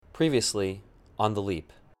Previously, on The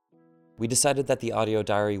Leap, we decided that the audio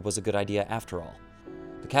diary was a good idea after all.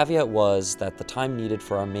 The caveat was that the time needed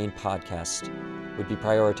for our main podcast would be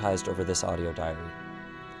prioritized over this audio diary.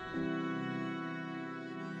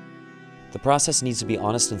 The process needs to be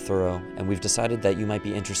honest and thorough, and we've decided that you might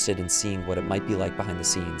be interested in seeing what it might be like behind the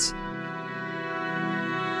scenes.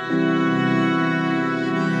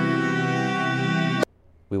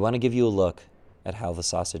 We want to give you a look at how the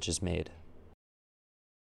sausage is made.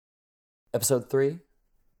 Episode 3,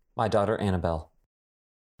 My Daughter Annabel.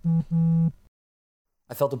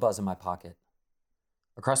 I felt a buzz in my pocket.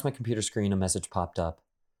 Across my computer screen, a message popped up.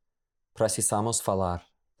 Precisamos falar,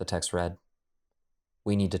 the text read.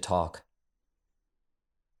 We need to talk.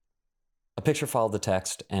 A picture followed the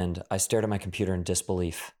text, and I stared at my computer in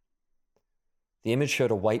disbelief. The image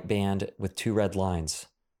showed a white band with 2 red lines,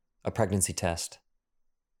 a pregnancy test.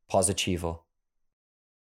 Positivo.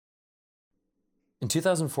 In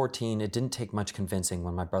 2014, it didn't take much convincing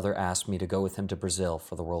when my brother asked me to go with him to Brazil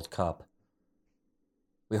for the World Cup.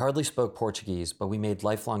 We hardly spoke Portuguese, but we made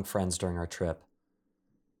lifelong friends during our trip.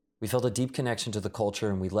 We felt a deep connection to the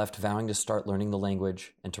culture, and we left vowing to start learning the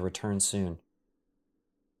language and to return soon.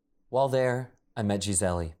 While there, I met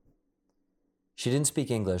Gisele. She didn't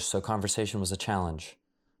speak English, so conversation was a challenge,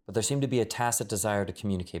 but there seemed to be a tacit desire to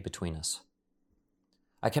communicate between us.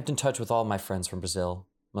 I kept in touch with all my friends from Brazil,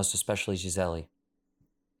 most especially Gisele.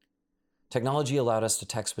 Technology allowed us to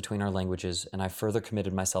text between our languages, and I further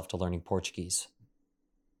committed myself to learning Portuguese.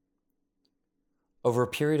 Over a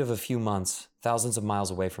period of a few months, thousands of miles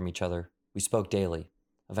away from each other, we spoke daily,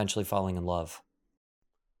 eventually falling in love.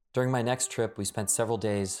 During my next trip, we spent several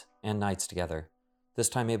days and nights together, this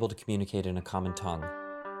time able to communicate in a common tongue.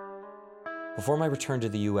 Before my return to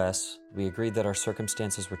the US, we agreed that our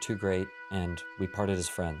circumstances were too great, and we parted as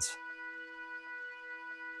friends.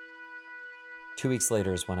 2 weeks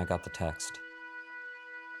later is when I got the text.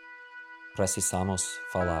 Precisamos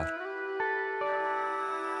falar.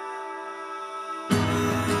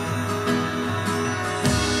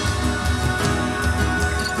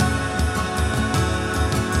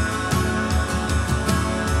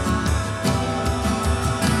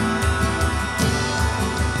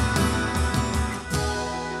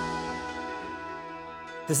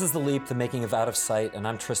 This is The Leap, the making of Out of Sight, and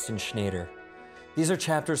I'm Tristan Schneider. These are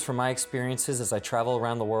chapters from my experiences as I travel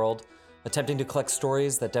around the world, attempting to collect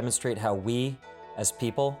stories that demonstrate how we, as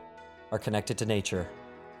people, are connected to nature.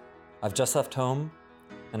 I've just left home,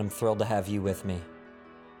 and I'm thrilled to have you with me.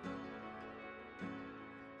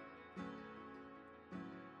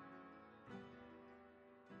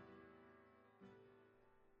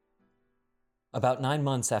 About 9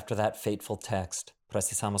 months after that fateful text,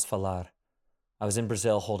 Precisamos falar, I was in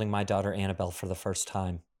Brazil holding my daughter Annabel for the first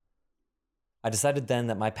time. I decided then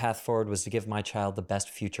that my path forward was to give my child the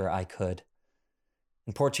best future I could.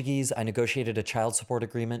 In Portuguese, I negotiated a child support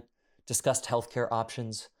agreement, discussed healthcare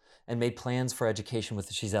options, and made plans for education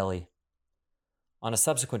with Gisele. On a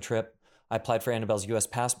subsequent trip, I applied for Annabel's US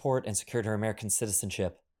passport and secured her American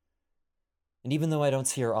citizenship. And even though I don't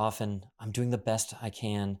see her often, I'm doing the best I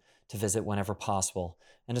can to visit whenever possible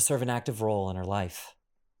and to serve an active role in her life.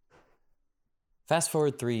 Fast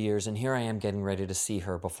forward 3 years, and here I am getting ready to see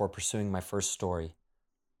her before pursuing my first story.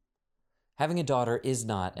 Having a daughter is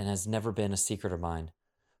not and has never been a secret of mine,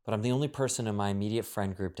 but I'm the only person in my immediate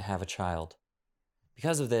friend group to have a child.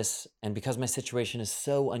 Because of this, and because my situation is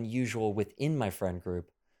so unusual within my friend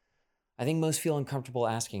group, I think most feel uncomfortable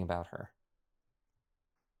asking about her.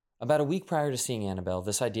 About a week prior to seeing Annabel,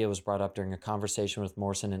 this idea was brought up during a conversation with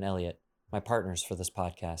Morrison and Elliot, my partners for this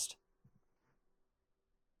podcast.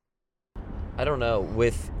 I don't know,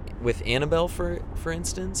 with Annabel, for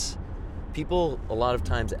instance, people a lot of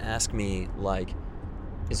times ask me, like,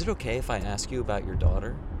 is it okay if I ask you about your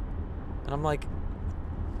daughter? And I'm like,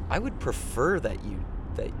 I would prefer that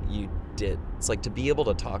you did. It's like, to be able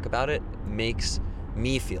to talk about it makes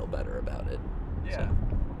me feel better about it. Yeah. So.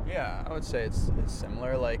 Yeah, I would say it's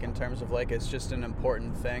similar, like, in terms of, like, it's just an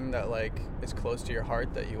important thing that, like, is close to your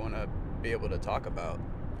heart that you want to be able to talk about.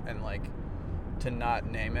 And, like, to not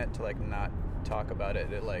name it, to, like, not talk about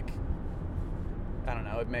it, it, like, I don't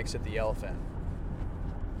know, it makes it the elephant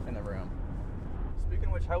in the room. Speaking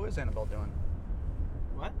of which, how is Annabelle doing?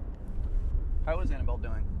 What? How is Annabelle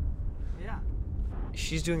doing? Yeah.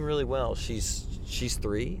 She's doing really well. She's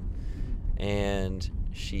 3, and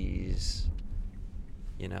she's,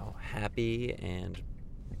 happy and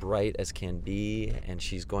bright as can be, and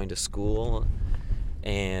she's going to school,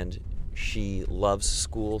 and she loves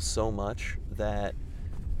school so much that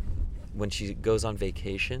when she goes on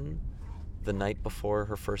vacation, the night before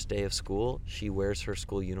her first day of school, she wears her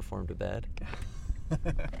school uniform to bed.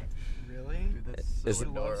 Really? Dude, that's Is so it-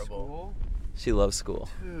 You love adorable. school? She loves school.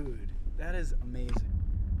 Dude, that is amazing.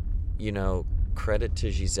 You know, credit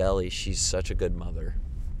to Gisele. She's such a good mother.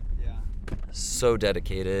 Yeah. So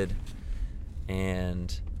dedicated.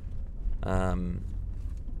 And I'm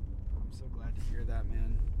so glad to hear that,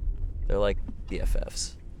 man. they're like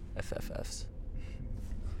BFFs. FFFs.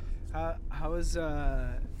 How is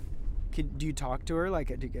do you talk to her? Like,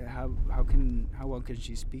 how well can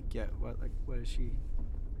she speak yet? What is she?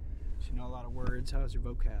 Does she know a lot of words? How's her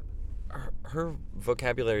vocab? Her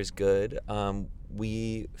vocabulary is good.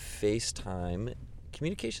 We FaceTime.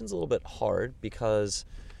 Communication's a little bit hard because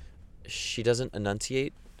she doesn't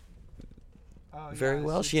enunciate very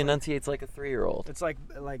well. She enunciates like a 3-year-old. It's like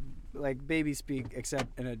baby speak,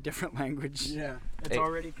 except in a different language. Yeah. It's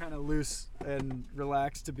already kind of loose and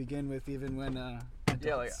relaxed to begin with, even when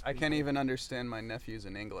Yeah, like I speak can't it. even understand my nephews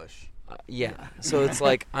in English. Yeah. So it's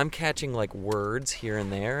like I'm catching like words here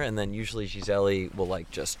and there, and then usually Gisele will like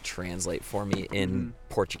just translate for me in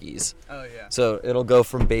Portuguese. Oh yeah. So it'll go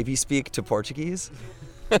from baby speak to Portuguese.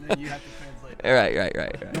 And then you have to translate.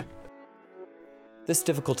 Right. This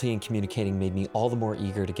difficulty in communicating made me all the more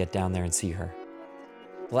eager to get down there and see her.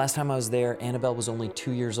 The last time I was there, Annabelle was only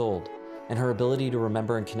 2 years old, and her ability to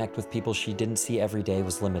remember and connect with people she didn't see every day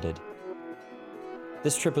was limited.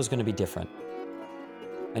 This trip was going to be different.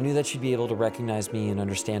 I knew that she'd be able to recognize me and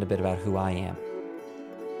understand a bit about who I am.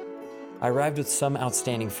 I arrived with some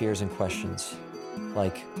outstanding fears and questions,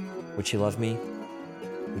 like, would she love me?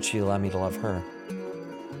 Would she allow me to love her?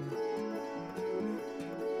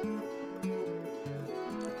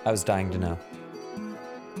 I was dying to know.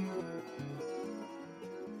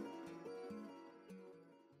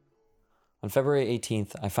 On February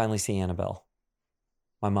 18th, I finally see Annabelle.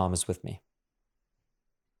 My mom is with me.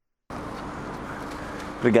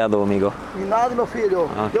 Obrigado, amigo. De nada, meu filho.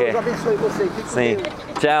 Ok. Deus abençoe você. Fique com Sim. Deus.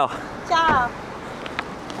 Tchau. Tchau.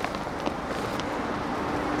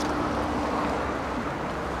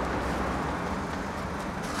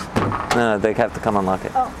 No, they have to come unlock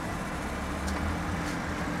it. Oh.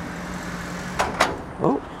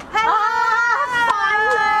 Oh.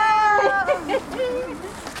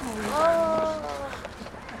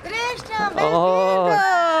 Christian, Oh,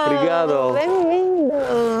 obrigado. Bem-vindo.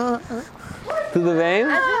 Tudo bem?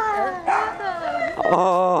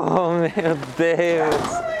 Oh, meu Deus.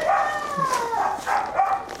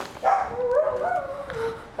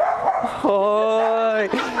 Oi.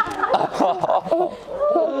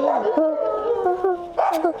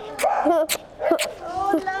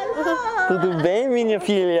 Tudo bem, minha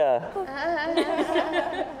filha?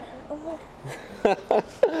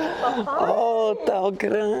 Oh, tão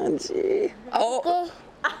grande. Oh.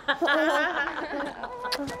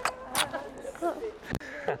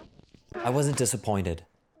 I wasn't disappointed.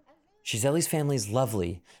 Gisele's family is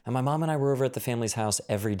lovely, and my mom and I were over at the family's house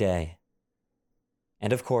every day.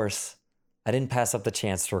 And of course, I didn't pass up the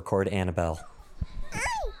chance to record Annabelle.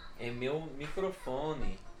 É meu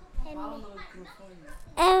microfone. É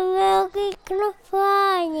meu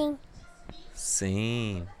microfone.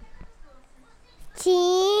 Sim.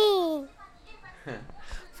 Sim.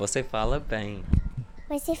 Você fala bem.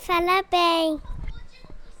 Você fala bem.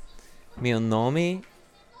 Meu nome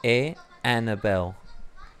é Annabel.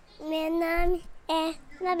 Meu nome é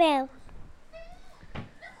Annabel.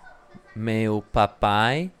 Meu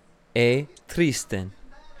papai é Tristan.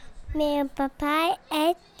 Meu papai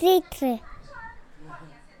é Tritri.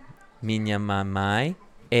 Minha mamãe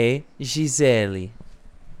é Gisele.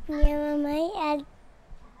 Minha mamãe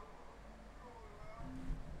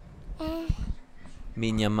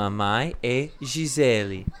Minha mamãe é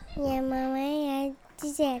Gisele. Minha mamãe é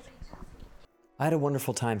Gisele. I had a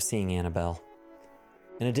wonderful time seeing Annabelle.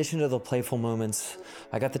 In addition to the playful moments,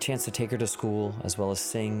 I got the chance to take her to school, as well as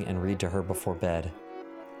sing and read to her before bed.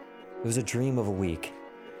 It was a dream of a week,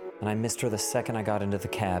 and I missed her the second I got into the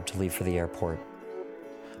cab to leave for the airport.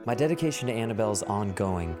 My dedication to Annabelle is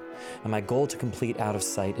ongoing, and my goal to complete Out of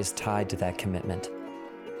Sight is tied to that commitment.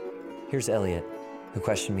 Here's Elliot, who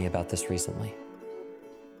questioned me about this recently.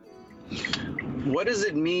 What does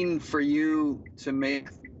it mean for you to make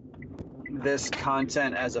this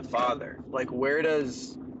content as a father? Like, where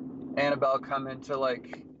does Annabelle come into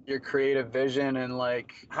like your creative vision, and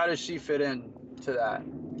like how does she fit in to that?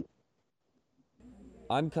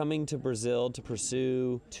 I'm coming to Brazil to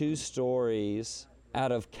pursue 2 stories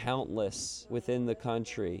out of countless within the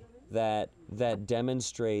country that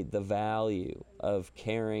demonstrate the value of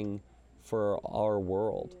caring for our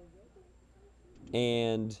world.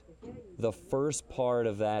 And the first part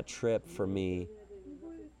of that trip for me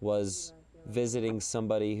was visiting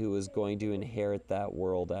somebody who was going to inherit that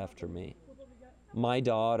world after me. my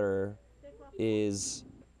daughter is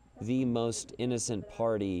the most innocent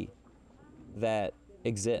party that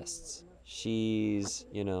exists. She's,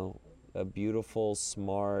 a beautiful,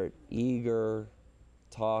 smart, eager,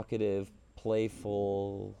 talkative,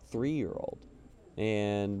 playful 3-year-old.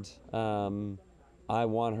 And I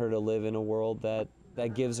want her to live in a world that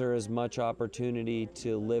gives her as much opportunity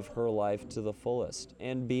to live her life to the fullest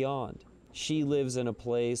and beyond. She lives in a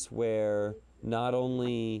place where not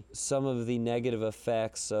only some of the negative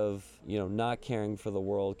effects of, not caring for the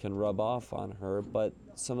world can rub off on her, but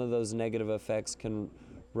some of those negative effects can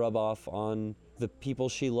rub off on the people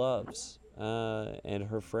she loves, and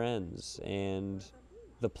her friends, and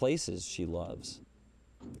the places she loves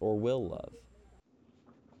or will love.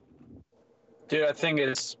 Dude, I think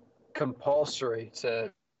it's compulsory to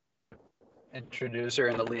introduce her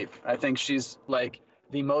in the Leap. I think she's like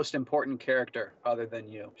the most important character other than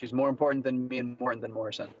you. She's more important than me and more important than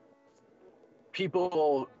Morrison. People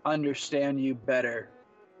will understand you better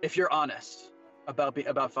if you're honest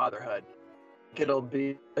about fatherhood. It'll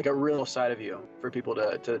be like a real side of you for people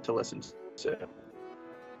to listen to.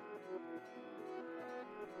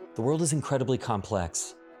 The world is incredibly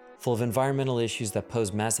complex, full of environmental issues that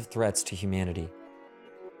pose massive threats to humanity.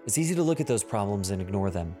 It's easy to look at those problems and ignore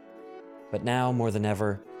them. But now, more than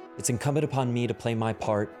ever, it's incumbent upon me to play my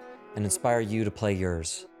part and inspire you to play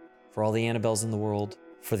yours. For all the Annabelles in the world,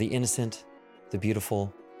 for the innocent, the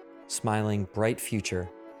beautiful, smiling, bright future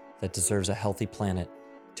that deserves a healthy planet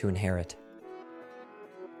to inherit.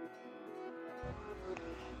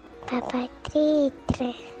 Papa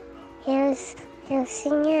Tritre, eu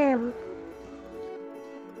te amo.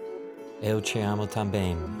 Eu te amo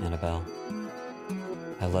também, Annabelle.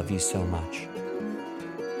 I love you so much.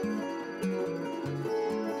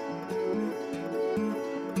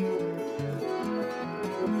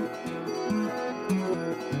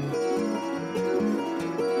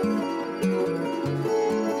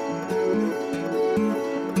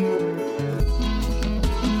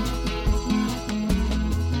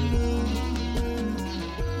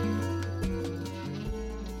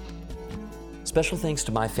 Special thanks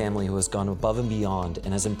to my family who has gone above and beyond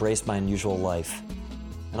and has embraced my unusual life.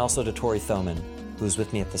 And also to Tori Thoman, who was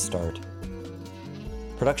with me at the start.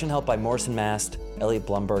 Production help by Morrison Mast, Elliot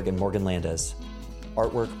Blumberg, and Morgan Landez.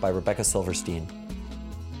 Artwork by Rebecca Silverstein.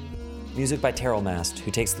 Music by Terrell Mast,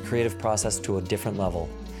 who takes the creative process to a different level,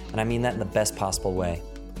 and I mean that in the best possible way.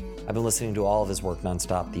 I've been listening to all of his work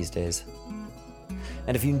nonstop these days.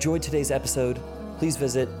 And if you enjoyed today's episode, please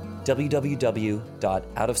visit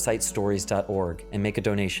www.outofsightstories.org and make a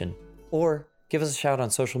donation, or give us a shout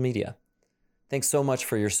on social media. Thanks so much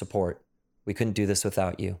for your support. We couldn't do this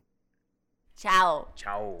without you. Ciao.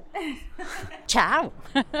 Ciao. Ciao.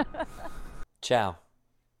 Ciao,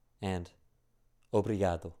 and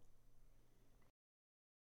obrigado.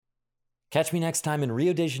 Catch me next time in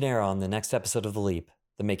Rio de Janeiro on the next episode of The Leap,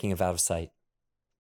 The Making of Out of Sight.